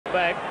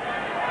back.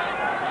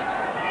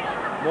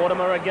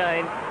 Mortimer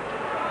again.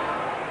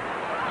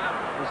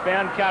 He's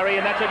found Curry,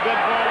 and that's a good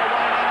ball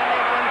away down the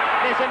Nissen.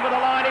 Nissen for the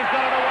line, he's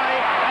got it away,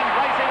 and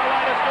racing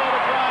away to score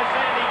the try,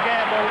 Sandy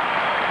Campbell.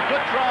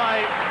 Good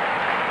try.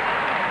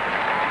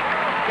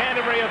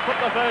 Canterbury have put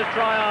the first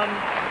try on,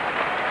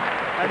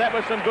 and that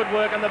was some good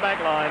work on the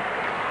back line.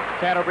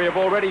 Canterbury have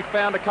already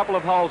found a couple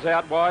of holes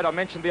out wide. I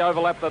mentioned the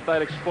overlap that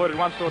they'd exploited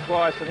once or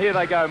twice, and here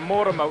they go.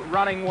 Mortimer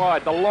running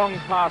wide, the long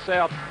pass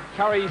out.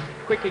 Curry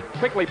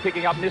quickly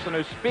picking up Nissen,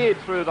 who speared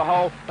through the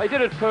hole. They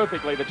did it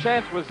perfectly. The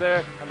chance was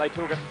there, and they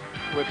took it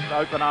with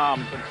open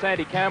arms. And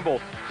Sandy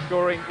Campbell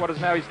scoring what is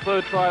now his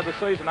third try of the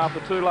season after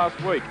 2 last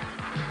week.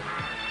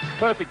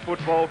 Perfect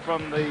football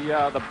from the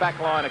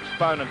backline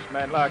exponents,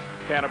 man, like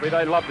Canterbury.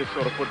 They love this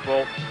sort of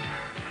football.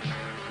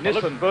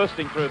 Nissen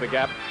bursting through the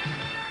gap,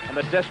 and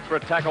the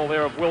desperate tackle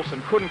there of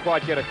Wilson couldn't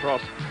quite get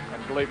across,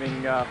 and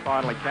leaving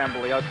finally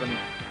Campbell the open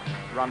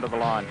run to the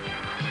line.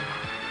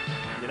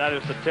 You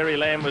notice that Terry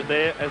Lamb was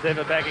there as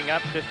ever backing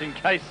up just in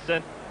case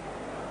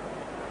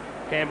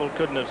Campbell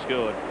couldn't have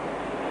scored.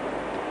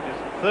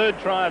 His third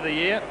try of the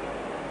year,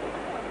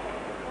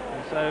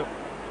 and so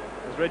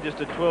has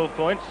registered 12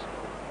 points.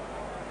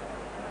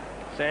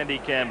 Sandy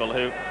Campbell,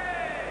 who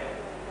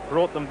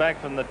brought them back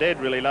from the dead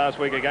really last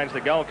week against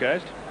the Gold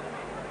Coast.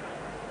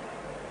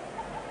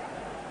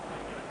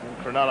 And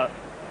Cronulla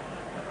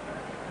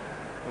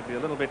would be a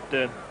little bit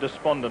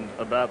despondent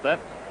about that.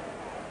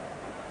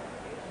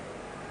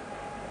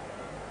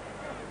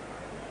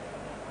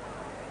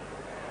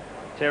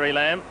 Terry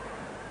Lamb.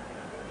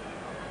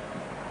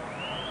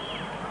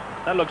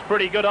 That looks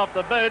pretty good off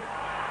the boot.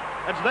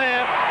 It's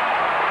there.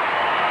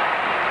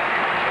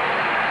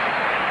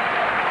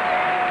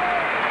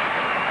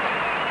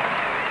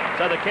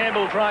 So the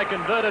Campbell try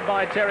converted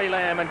by Terry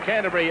Lamb, and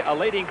Canterbury are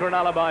leading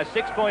Cronulla by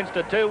 6 points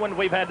to 2 when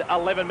we've had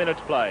 11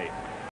 minutes play.